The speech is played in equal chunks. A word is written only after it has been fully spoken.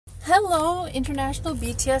Hello, International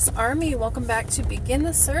BTS Army. Welcome back to Begin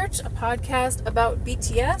the Search, a podcast about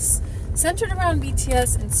BTS, centered around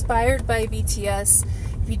BTS, inspired by BTS.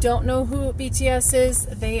 If you don't know who BTS is,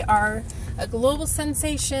 they are a global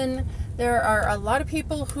sensation. There are a lot of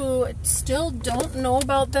people who still don't know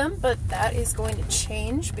about them, but that is going to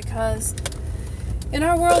change because in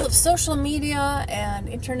our world of social media and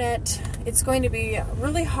internet, it's going to be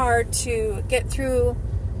really hard to get through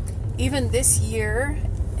even this year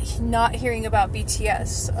not hearing about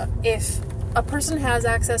BTS. If a person has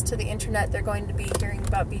access to the internet, they're going to be hearing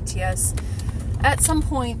about BTS at some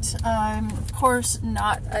point. Of course,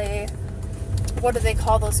 not a, what do they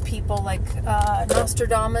call those people, like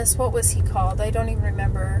Nostradamus? What was he called? I don't even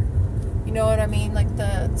remember. You know what I mean? Like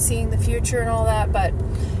the seeing the future and all that. But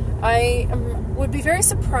I would be very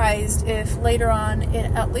surprised if later on,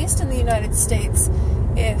 at least in the United States,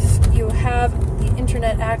 if you have the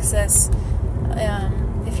internet access,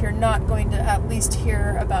 if you're not going to at least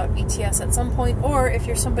hear about BTS at some point, or if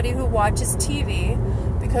you're somebody who watches TV,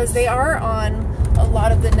 because they are on a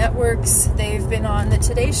lot of the networks. They've been on the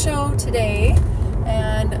Today Show today,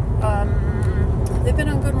 and they've been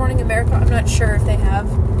on Good Morning America. I'm not sure if they have,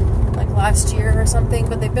 like last year or something,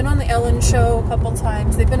 but they've been on the Ellen Show a couple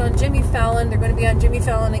times. They've been on Jimmy Fallon. They're going to be on Jimmy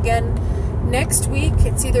Fallon again next week.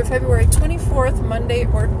 It's either February 24th, Monday,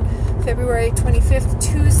 or February 25th,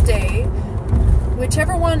 Tuesday.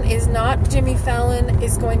 Whichever one is not Jimmy Fallon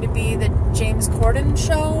is going to be the James Corden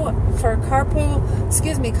show for carpool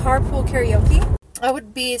karaoke. I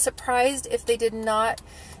would be surprised if they did not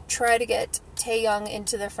try to get Taeyoung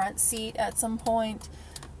into the front seat at some point.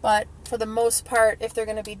 But for the most part, if they're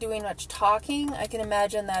going to be doing much talking, I can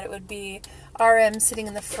imagine that it would be RM sitting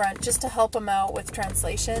in the front just to help them out with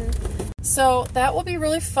translation. So that will be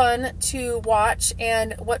really fun to watch.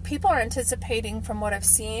 And what people are anticipating from what I've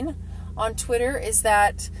seen on Twitter is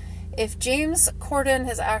that if James Corden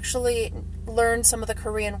has actually learned some of the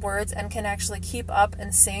Korean words and can actually keep up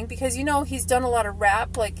and sing, because you know he's done a lot of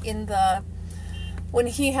rap, like when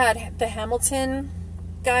he had the Hamilton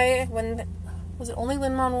guy, was it only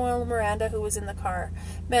Lin-Manuel Miranda who was in the car?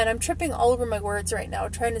 Man, I'm tripping all over my words right now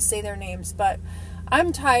trying to say their names, but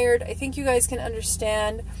I'm tired. I think you guys can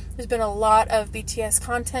understand. There's been a lot of BTS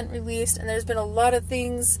content released, and there's been a lot of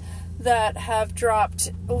things that have dropped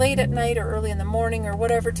late at night or early in the morning, or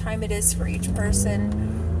whatever time it is for each person,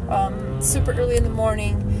 super early in the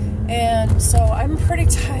morning. And so I'm pretty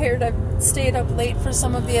tired. I've stayed up late for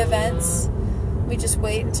some of the events. We just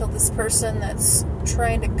wait until this person that's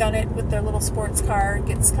trying to gun it with their little sports car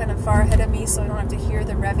gets kind of far ahead of me, so I don't have to hear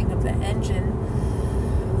the revving of the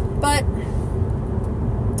engine. But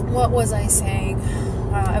what was I saying?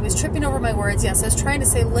 I was tripping over my words. Yes, I was trying to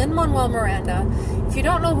say Lin-Manuel Miranda. If you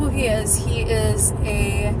don't know who he is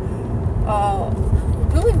a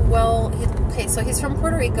really well... Okay, so he's from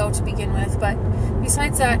Puerto Rico to begin with, but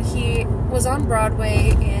besides that, he was on Broadway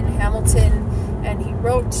in Hamilton, and he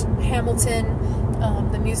wrote Hamilton,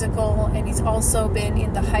 the musical, and he's also been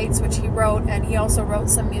in The Heights, which he wrote, and he also wrote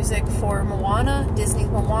some music for Moana, Disney's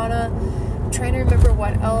Moana. I'm trying to remember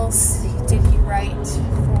what else did he write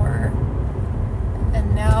for...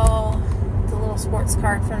 And now the little sports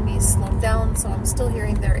car in front of me is slowed down, so I'm still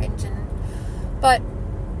hearing their engine. But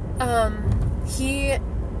he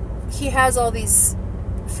has all these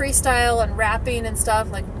freestyle and rapping and stuff,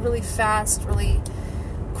 like really fast, really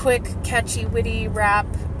quick, catchy, witty rap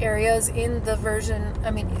areas in the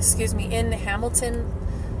in Hamilton,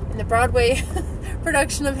 in the Broadway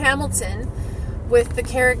production of Hamilton, with the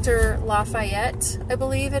character Lafayette, I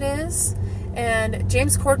believe it is. And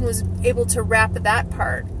James Corden was able to rap that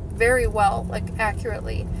part very well, like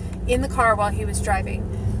accurately, in the car while he was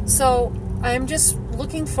driving. So I'm just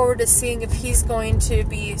looking forward to seeing if he's going to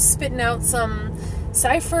be spitting out some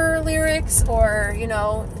cypher lyrics, or, you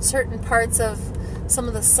know, certain parts of some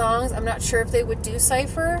of the songs. I'm not sure if they would do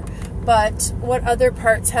cypher, but what other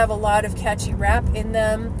parts have a lot of catchy rap in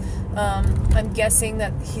them. I'm guessing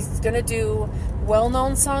that he's going to do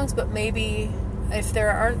well-known songs, but maybe if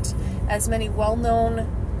there aren't as many well-known,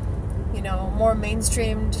 you know, more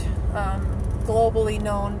mainstreamed, globally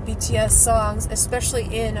known BTS songs,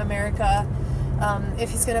 especially in America, if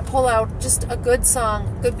he's going to pull out just a good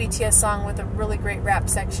BTS song with a really great rap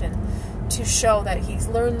section to show that he's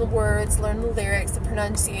learned the words, learned the lyrics, the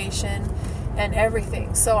pronunciation, and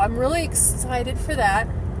everything. So I'm really excited for that.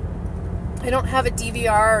 I don't have a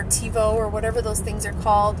DVR or TiVo or whatever those things are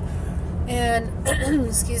called. And,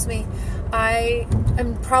 excuse me, I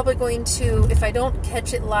am probably going to, if I don't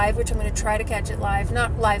catch it live, which I'm going to try to catch it live,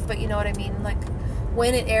 not live, but you know what I mean, like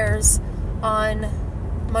when it airs on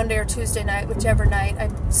Monday or Tuesday night, whichever night.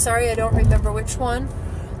 I'm sorry I don't remember which one.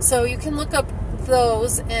 So you can look up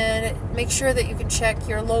those and make sure that you can check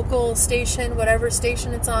your local station, whatever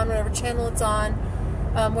station it's on, whatever channel it's on,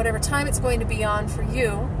 whatever time it's going to be on for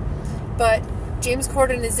you. But James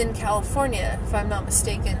Corden is in California, if I'm not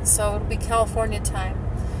mistaken, so it'll be California time.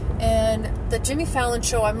 And the Jimmy Fallon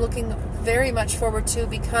show I'm looking very much forward to,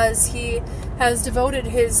 because he has devoted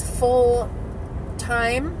his full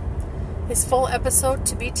episode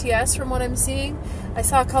to BTS from what I'm seeing. I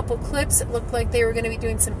saw a couple clips. It looked like they were going to be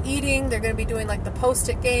doing some eating. They're going to be doing like the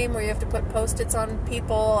Post-it game where you have to put Post-its on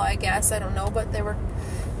people, I guess. I don't know. But they were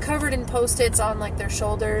covered in Post-its on like their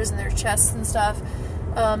shoulders and their chests and stuff.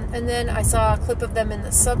 And then I saw a clip of them in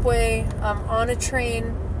the subway, on a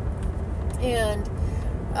train. And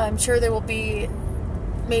I'm sure there will be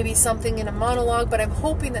maybe something in a monologue, but I'm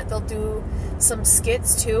hoping that they'll do some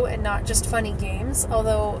skits too and not just funny games,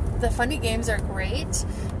 although the funny games are great.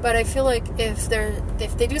 But I feel like if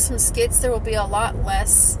they do some skits, there will be a lot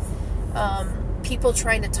less people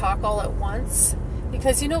trying to talk all at once,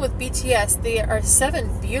 because with BTS, they are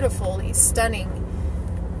 7 beautifully stunning,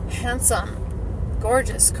 handsome,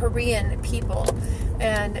 gorgeous Korean people,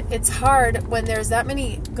 and it's hard when there's that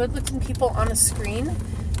many good-looking people on a screen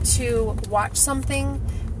to watch something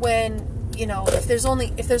when if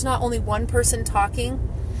there's not only one person talking,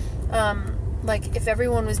 like if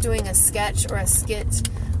everyone was doing a sketch or a skit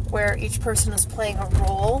where each person was playing a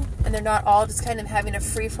role and they're not all just kind of having a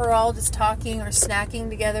free-for-all, just talking or snacking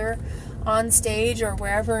together on stage or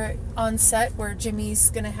wherever on set where Jimmy's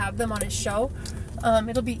going to have them on his show,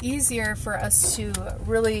 it'll be easier for us to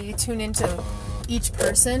really tune into each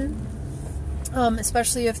person,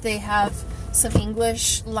 especially if they have some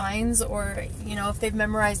English lines, or if they've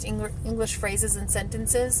memorized English phrases and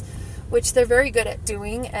sentences, which they're very good at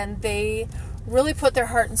doing, and they really put their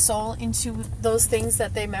heart and soul into those things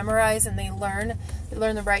that they memorize and they learn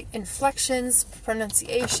the right inflections,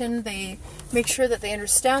 pronunciation. They make sure that they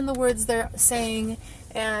understand the words they're saying,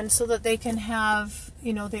 and so that they can have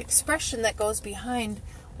the expression that goes behind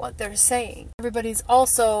what they're saying. Everybody's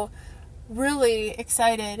also really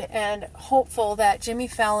excited and hopeful that Jimmy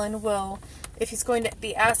Fallon will, if he's going to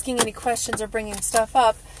be asking any questions or bringing stuff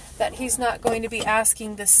up, that he's not going to be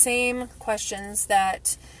asking the same questions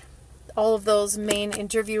that all of those main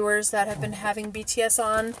interviewers that have been having BTS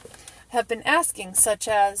on have been asking, such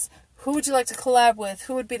as, who would you like to collab with?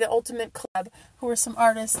 Who would be the ultimate collab? Who are some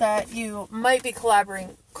artists that you might be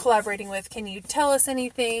collaborating with? Can you tell us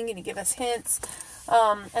anything? Can you give us hints?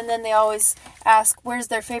 And then they always ask, where's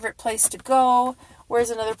their favorite place to go? Where's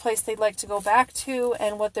another place they'd like to go back to?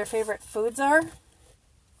 And what their favorite foods are.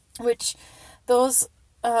 Which, those,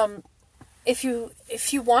 if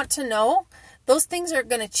you want to know, those things are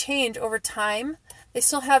going to change over time. They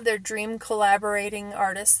still have their dream collaborating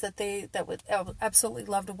artists that would absolutely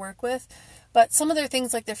love to work with. But some of their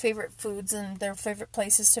things, like their favorite foods and their favorite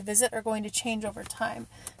places to visit, are going to change over time.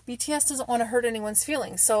 BTS doesn't want to hurt anyone's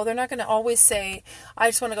feelings, so they're not going to always say, I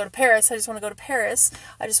just want to go to Paris, I just want to go to Paris,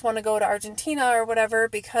 I just want to go to Argentina or whatever,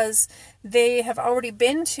 because they have already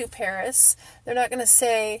been to Paris. They're not going to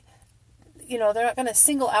say, they're not going to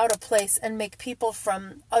single out a place and make people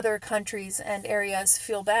from other countries and areas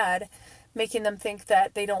feel bad, making them think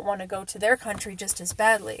that they don't want to go to their country just as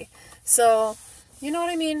badly. So, you know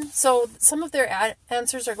what I mean? So some of their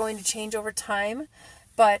answers are going to change over time,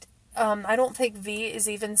 but I don't think V is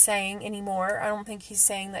even saying anymore. I don't think he's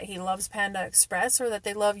saying that he loves Panda Express or that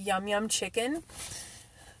they love Yum Yum Chicken.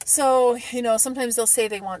 So, sometimes they'll say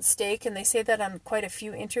they want steak, and they say that on quite a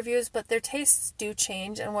few interviews, but their tastes do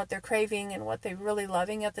change, and what they're craving and what they're really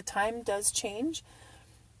loving at the time does change.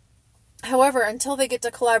 However, until they get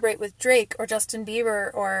to collaborate with Drake or Justin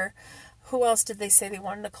Bieber, or who else did they say they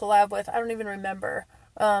wanted to collab with? I don't even remember.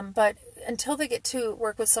 But until they get to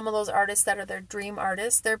work with some of those artists that are their dream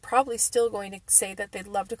artists, they're probably still going to say that they'd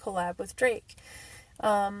love to collab with Drake.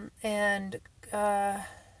 So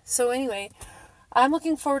anyway, I'm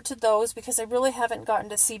looking forward to those because I really haven't gotten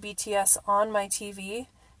to see BTS on my TV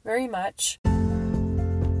very much.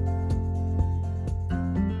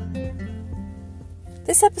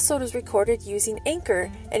 This episode was recorded using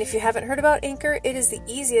Anchor, and if you haven't heard about Anchor, it is the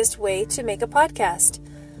easiest way to make a podcast.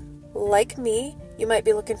 Like me, you might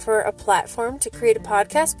be looking for a platform to create a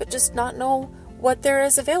podcast, but just not know what there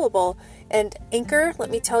is available. And Anchor, let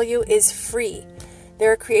me tell you, is free.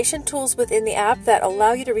 There are creation tools within the app that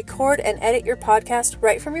allow you to record and edit your podcast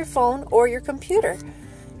right from your phone or your computer.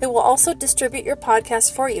 It will also distribute your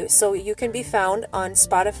podcast for you, so you can be found on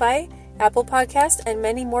Spotify, Apple Podcasts, and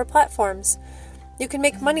many more platforms. You can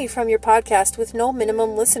make money from your podcast with no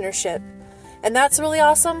minimum listenership. And that's really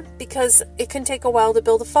awesome because it can take a while to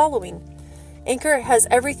build a following. Anchor has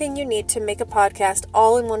everything you need to make a podcast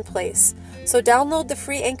all in one place. So download the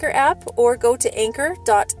free Anchor app or go to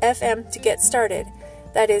anchor.fm to get started.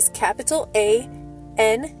 That is capital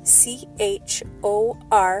ANCHOR.FM.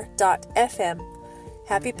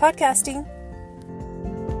 Happy podcasting!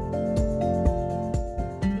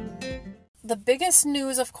 The biggest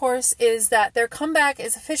news, of course, is that their comeback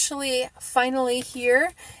is finally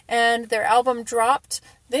here, and their album dropped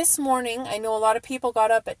this morning. I know a lot of people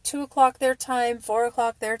got up at 2 o'clock their time, 4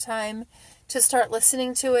 o'clock their time, to start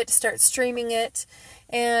listening to it, to start streaming it.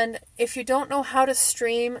 And if you don't know how to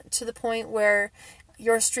stream to the point where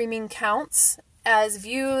your streaming counts as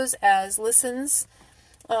views, as listens,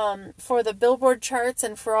 for the Billboard charts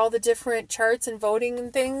and for all the different charts and voting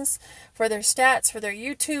and things, for their stats, for their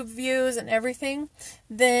YouTube views and everything,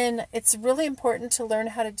 then it's really important to learn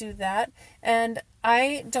how to do that. And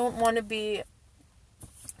I don't want to be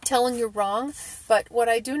telling you wrong, but what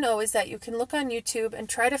I do know is that you can look on YouTube and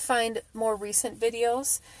try to find more recent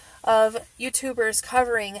videos of YouTubers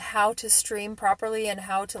covering how to stream properly and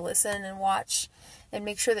how to listen and watch and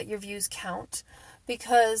make sure that your views count.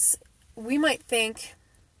 Because we might think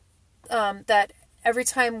that every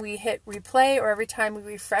time we hit replay or every time we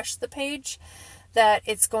refresh the page that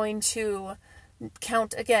it's going to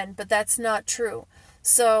count again, but that's not true.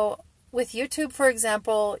 So with YouTube, for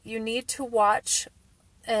example, you need to watch,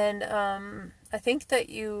 and I think that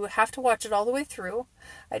you have to watch it all the way through.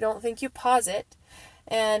 I don't think you pause it.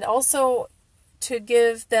 And also to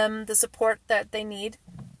give them the support that they need,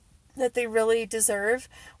 that they really deserve,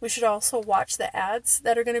 we should also watch the ads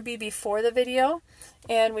that are going to be before the video,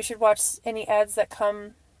 and we should watch any ads that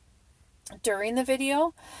come during the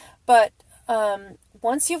video. But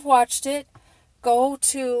once you've watched it, go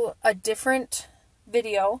to a different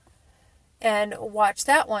video and watch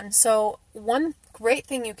that one. So one great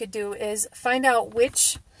thing you could do is find out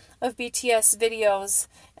which of BTS videos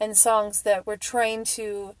and songs that we're trying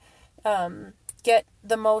to get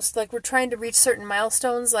the most, like we're trying to reach certain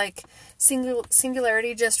milestones, like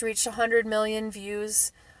Singularity just reached 100 million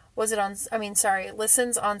views. Listens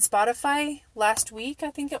on Spotify last week, I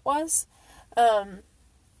think it was. And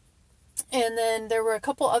then there were a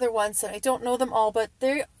couple other ones that I don't know them all, but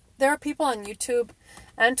there are people on YouTube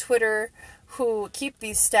and Twitter who keep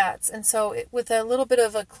these stats. And so with a little bit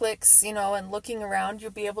of a clicks, and looking around,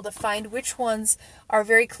 you'll be able to find which ones are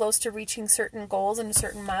very close to reaching certain goals and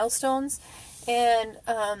certain milestones. And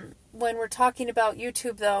when we're talking about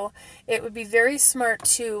YouTube, though, it would be very smart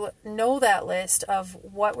to know that list of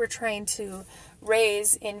what we're trying to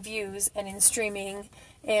raise in views and in streaming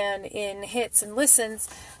and in hits and listens,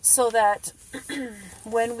 so that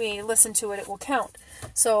when we listen to it, it will count.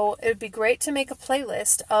 So it would be great to make a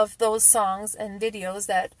playlist of those songs and videos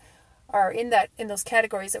that are in those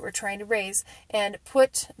categories that we're trying to raise, and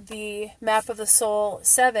put the Map of the Soul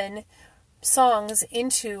 7 songs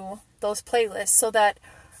into those playlists, so that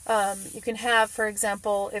you can have, for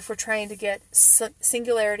example, if we're trying to get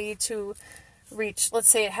Singularity to reach, let's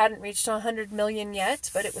say it hadn't reached 100 million yet,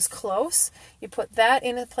 but it was close, you put that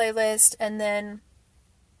in a playlist. And then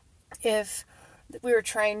if we were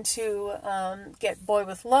trying to get Boy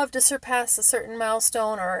With Love to surpass a certain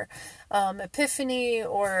milestone, or Epiphany,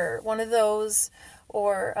 or one of those,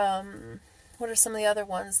 or what are some of the other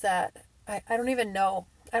ones that I don't even know.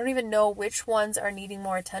 I don't even know which ones are needing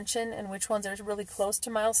more attention and which ones are really close to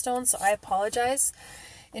milestones, so I apologize.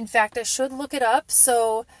 In fact, I should look it up,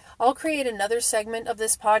 so I'll create another segment of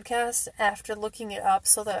this podcast after looking it up,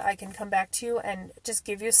 so that I can come back to you and just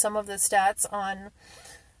give you some of the stats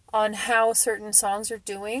on how certain songs are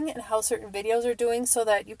doing and how certain videos are doing, so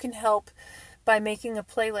that you can help by making a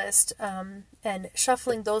playlist and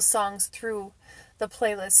shuffling those songs through the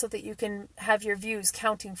playlist, so that you can have your views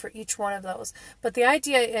counting for each one of those. But the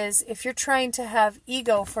idea is, if you're trying to have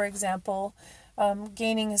Ego, for example,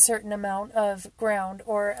 gaining a certain amount of ground,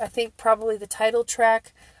 or I think probably the title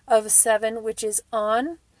track of 7, which is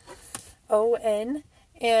On, O-N,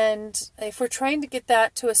 and if we're trying to get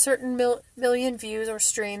that to a certain million views or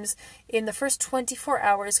streams in the first 24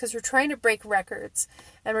 hours, because we're trying to break records,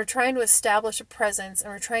 and we're trying to establish a presence,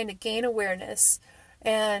 and we're trying to gain awareness,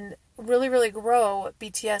 and really, really grow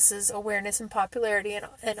BTS's awareness and popularity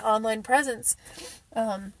and online presence,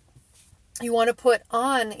 you want to put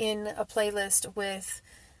On in a playlist with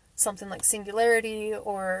something like Singularity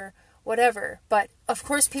or whatever. But of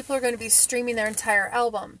course, people are going to be streaming their entire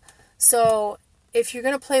album. So if you're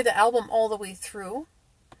going to play the album all the way through,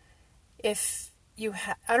 I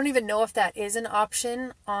don't even know if that is an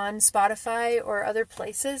option on Spotify or other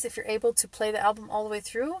places, if you're able to play the album all the way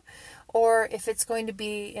through, or if it's going to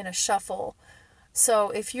be in a shuffle. So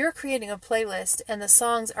if you're creating a playlist and the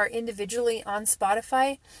songs are individually on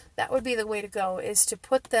Spotify, that would be the way to go, is to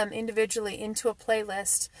put them individually into a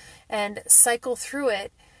playlist and cycle through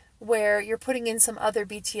it where you're putting in some other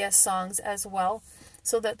BTS songs as well,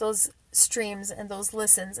 so that those streams and those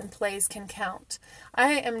listens and plays can count.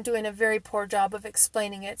 I am doing a very poor job of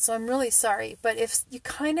explaining it, so I'm really sorry. But if you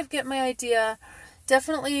kind of get my idea,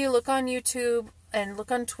 definitely look on YouTube and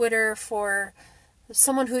look on Twitter for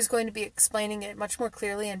someone who's going to be explaining it much more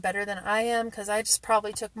clearly and better than I am, because I just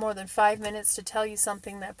probably took more than 5 minutes to tell you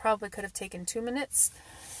something that probably could have taken 2 minutes.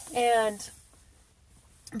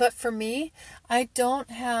 But for me, I don't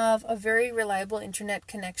have a very reliable internet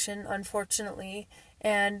connection, unfortunately,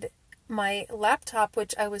 and my laptop,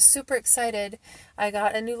 which I was super excited, I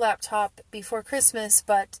got a new laptop before Christmas,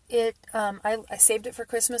 but I saved it for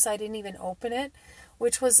Christmas. I didn't even open it,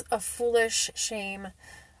 which was a foolish shame,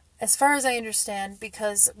 as far as I understand,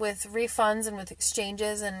 because with refunds and with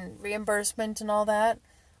exchanges and reimbursement and all that,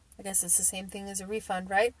 I guess it's the same thing as a refund,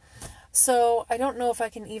 right? So I don't know if I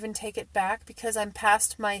can even take it back, because I'm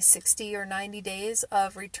past my 60 or 90 days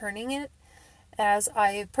of returning it, as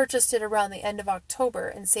I purchased it around the end of October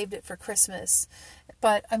and saved it for Christmas.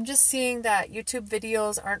 But I'm just seeing that YouTube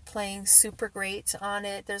videos aren't playing super great on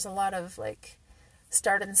it. There's a lot of like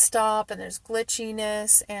start and stop, and there's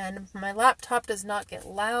glitchiness, and my laptop does not get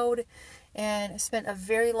loud, and I spent a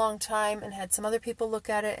very long time and had some other people look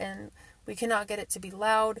at it, and we cannot get it to be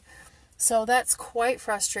loud. So that's quite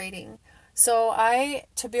frustrating. So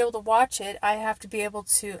to be able to watch it, I have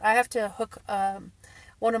to hook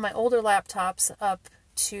one of my older laptops up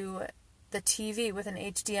to the TV with an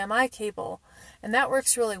HDMI cable, and that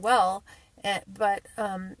works really well. But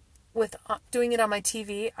with doing it on my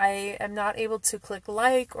TV, I am not able to click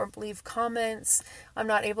like or leave comments. I'm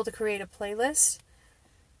not able to create a playlist.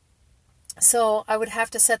 So I would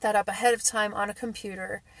have to set that up ahead of time on a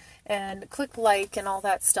computer and click like and all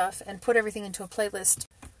that stuff and put everything into a playlist.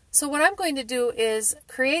 So what I'm going to do is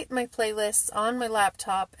create my playlists on my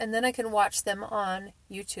laptop, and then I can watch them on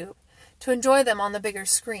YouTube to enjoy them on the bigger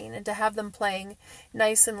screen and to have them playing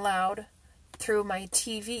nice and loud through my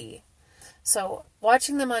TV. So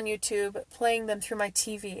watching them on YouTube, playing them through my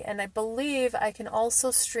TV, and I believe I can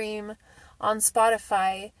also stream on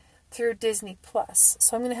Spotify through Disney Plus.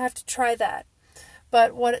 So I'm going to have to try that.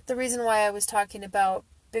 But the reason why I was talking about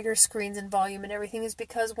bigger screens and volume and everything is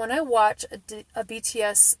because when I watch a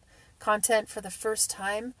BTS content for the first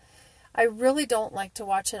time, I really don't like to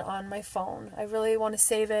watch it on my phone. I really want to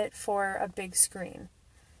save it for a big screen.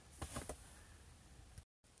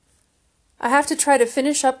 I have to try to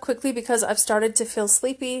finish up quickly because I've started to feel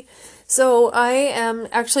sleepy. So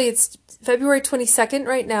it's February 22nd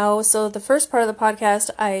right now. So the first part of the podcast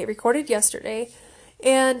I recorded yesterday.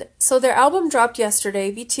 And so their album dropped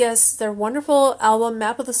yesterday. BTS, their wonderful album,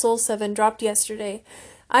 Map of the Soul 7, dropped yesterday.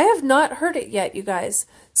 I have not heard it yet, you guys.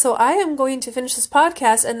 So I am going to finish this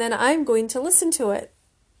podcast and then I'm going to listen to it.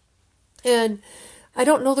 And I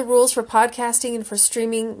don't know the rules for podcasting and for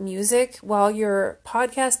streaming music while you're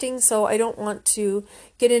podcasting, so I don't want to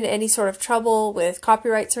get into any sort of trouble with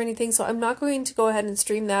copyrights or anything, so I'm not going to go ahead and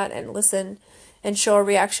stream that and listen and show a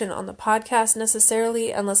reaction on the podcast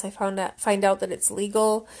necessarily unless I find out that it's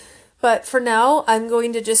legal. But for now, I'm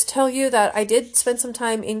going to just tell you that I did spend some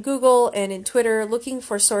time in Google and in Twitter looking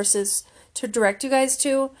for sources to direct you guys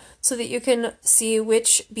to so that you can see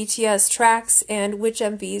which BTS tracks and which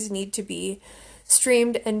MVs need to be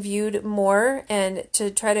streamed and viewed more, and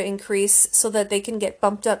to try to increase so that they can get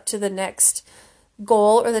bumped up to the next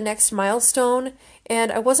goal or the next milestone.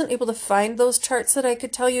 And I wasn't able to find those charts that I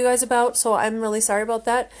could tell you guys about, so I'm really sorry about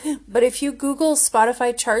that. But if you Google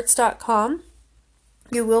SpotifyCharts.com,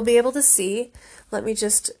 you will be able to see. Let me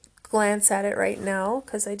just glance at it right now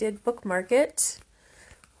because I did bookmark it.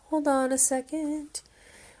 Hold on a second.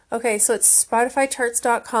 Okay, so it's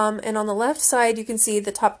SpotifyCharts.com, and on the left side you can see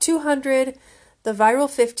the top 200, the viral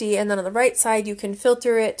 50, and then on the right side you can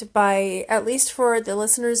filter it by, at least for the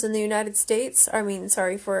listeners in the United States,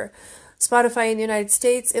 for Spotify in the United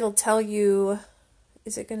States, it'll tell you,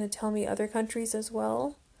 is it going to tell me other countries as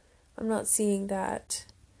well? I'm not seeing that.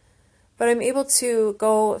 But I'm able to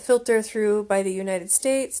go filter through by the United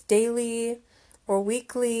States, daily or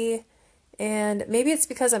weekly, and maybe it's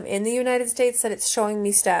because I'm in the United States that it's showing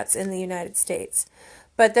me stats in the United States.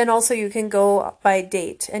 But then also you can go by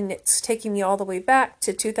date, and it's taking me all the way back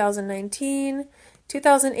to 2019,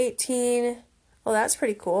 2018. Well, that's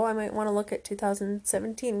pretty cool. I might want to look at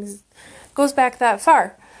 2017 because it goes back that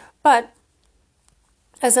far. But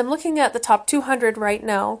as I'm looking at the top 200 right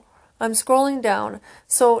now, I'm scrolling down.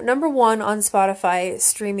 So number 1 on Spotify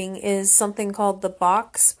streaming is something called The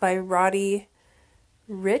Box by Roddy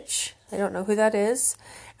Rich. I don't know who that is.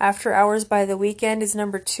 After Hours by The Weeknd is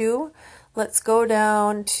number 2. Let's go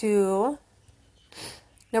down to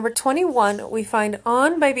number 21. We find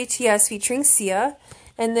On by BTS featuring Sia.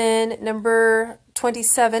 And then number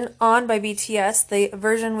 27, On by BTS, the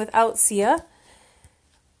version without Sia.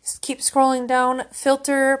 Just keep scrolling down.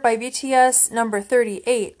 Filter by BTS, number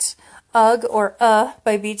 38. Ugh or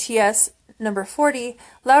by BTS, number 40.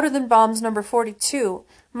 Louder Than Bombs, number 42.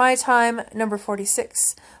 My Time, number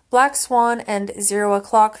 46. Black Swan and 0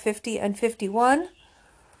 O'Clock, 50 and 51.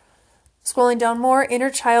 Scrolling down more, Inner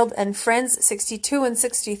Child and Friends, 62 and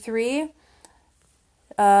 63.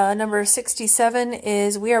 Number 67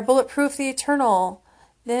 is We Are Bulletproof, The Eternal.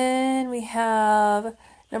 Then we have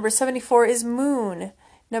number 74 is Moon.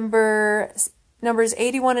 Numbers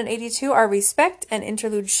 81 and 82 are Respect and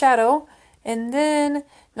Interlude Shadow. And then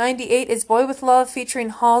 98 is Boy With Love featuring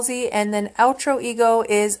Halsey. And then Outro Ego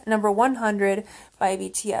is number 100 by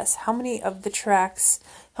BTS. How many of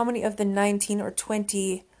the 19 or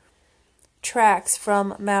 20 tracks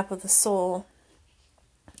from Map of the Soul?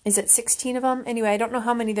 Is it 16 of them? Anyway, I don't know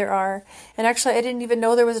how many there are. And actually, I didn't even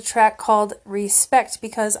know there was a track called Respect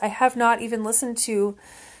because I have not even listened to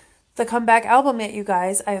the comeback album yet, you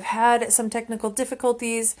guys. I've had some technical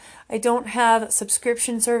difficulties. I don't have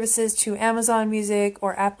subscription services to Amazon Music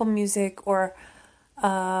or Apple Music or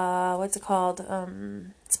Spotify.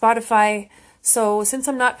 So since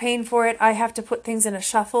I'm not paying for it, I have to put things in a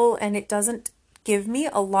shuffle, and it doesn't give me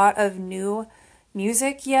a lot of new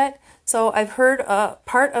music yet. So I've heard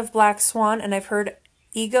part of Black Swan and I've heard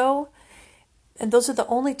Ego, and those are the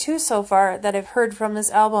only two so far that I've heard from this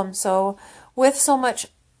album. So with so much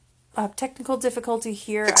technical difficulty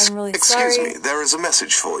here, I'm really sorry. Excuse me, there is a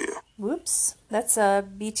message for you. Whoops, that's a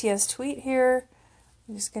BTS tweet here.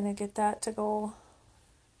 I'm just gonna get that to go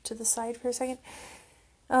to the side for a second.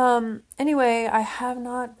 Anyway, I have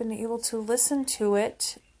not been able to listen to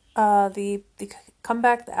it. The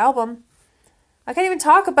comeback, the album. I can't even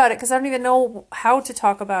talk about it because I don't even know how to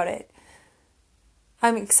talk about it.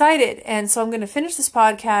 I'm excited, and so I'm going to finish this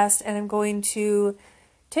podcast, and I'm going to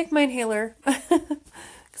take my inhaler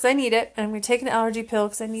because I need it, and I'm going to take an allergy pill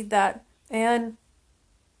because I need that, and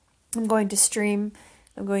I'm going to stream.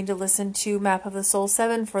 I'm going to listen to Map of the Soul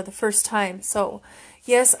 7 for the first time. So,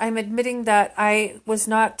 yes, I'm admitting that I was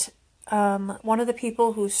not one of the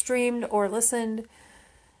people who streamed or listened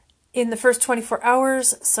in the first 24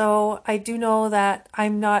 hours, so I do know that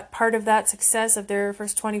I'm not part of that success of their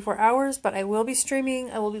first 24 hours, but I will be streaming,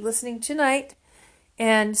 I will be listening tonight,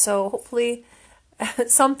 and so hopefully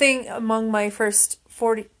something among my first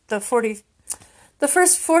 48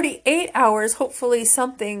 hours, hopefully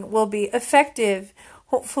something will be effective.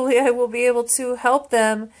 Hopefully I will be able to help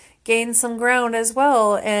them gain some ground as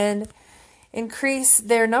well and increase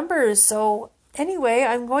their numbers. So anyway,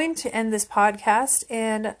 I'm going to end this podcast,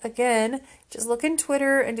 and again, just look in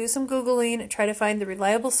Twitter and do some Googling and try to find the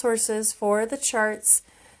reliable sources for the charts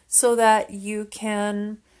so that you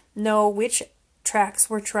can know which tracks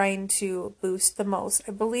we're trying to boost the most.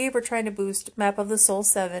 I believe we're trying to boost Map of the Soul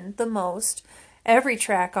 7 the most, every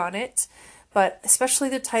track on it, but especially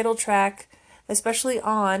the title track, especially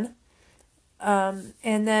On. And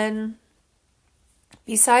then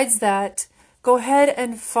besides that, go ahead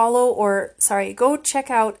and go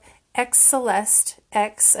check out X Celeste.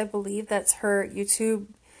 I believe that's her YouTube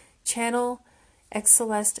channel. X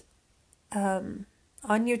Celeste on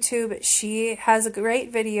YouTube. She has a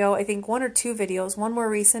great video, I think 1 or 2 videos, one more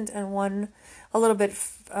recent and one a little bit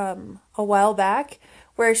a while back,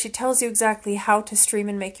 where she tells you exactly how to stream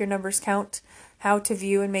and make your numbers count, how to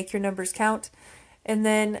view and make your numbers count. And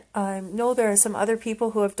then I know there are some other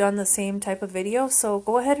people who have done the same type of video, so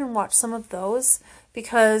go ahead and watch some of those,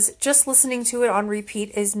 because just listening to it on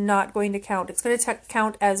repeat is not going to count. It's going to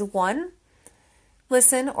count as one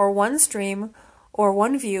listen or one stream or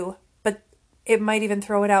one view, but it might even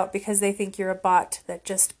throw it out because they think you're a bot that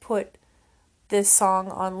just put this song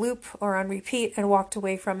on loop or on repeat and walked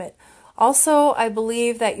away from it. Also, I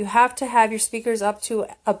believe that you have to have your speakers up to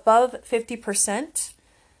above 50%.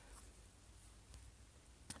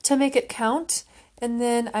 to make it count. And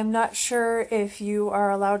then I'm not sure if you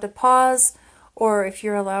are allowed to pause or if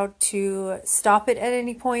you're allowed to stop it at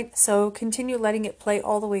any point. So continue letting it play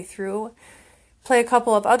all the way through. Play a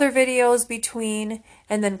couple of other videos between,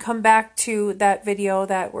 and then come back to that video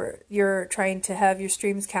that you're trying to have your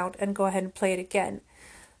streams count and go ahead and play it again.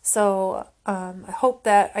 So I hope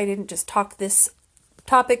that I didn't just talk this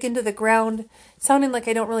topic into the ground, sounding like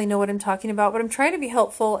I don't really know what I'm talking about, but I'm trying to be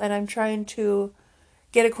helpful and I'm trying to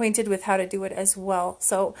get acquainted with how to do it as well.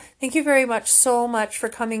 So thank you very much so much for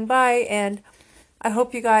coming by, and I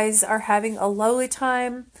hope you guys are having a lovely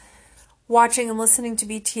time watching and listening to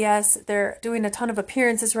BTS. They're doing a ton of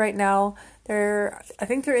appearances right now. I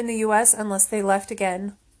think they're in the US unless they left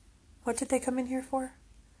again. What did they come in here for?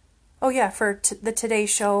 Oh yeah, for the Today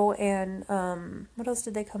Show and what else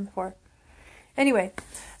did they come for? Anyway,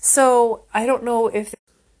 so I don't know if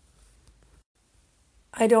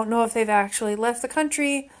they've actually left the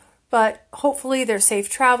country, but hopefully they're safe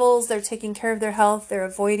travels. They're taking care of their health. They're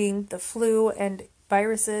avoiding the flu and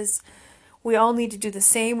viruses. We all need to do the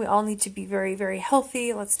same. We all need to be very, very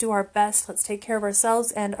healthy. Let's do our best. Let's take care of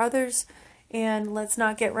ourselves and others, and let's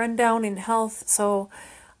not get run down in health. So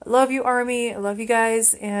I love you, Army. I love you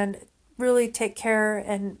guys, and really take care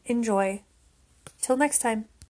and enjoy. Till next time.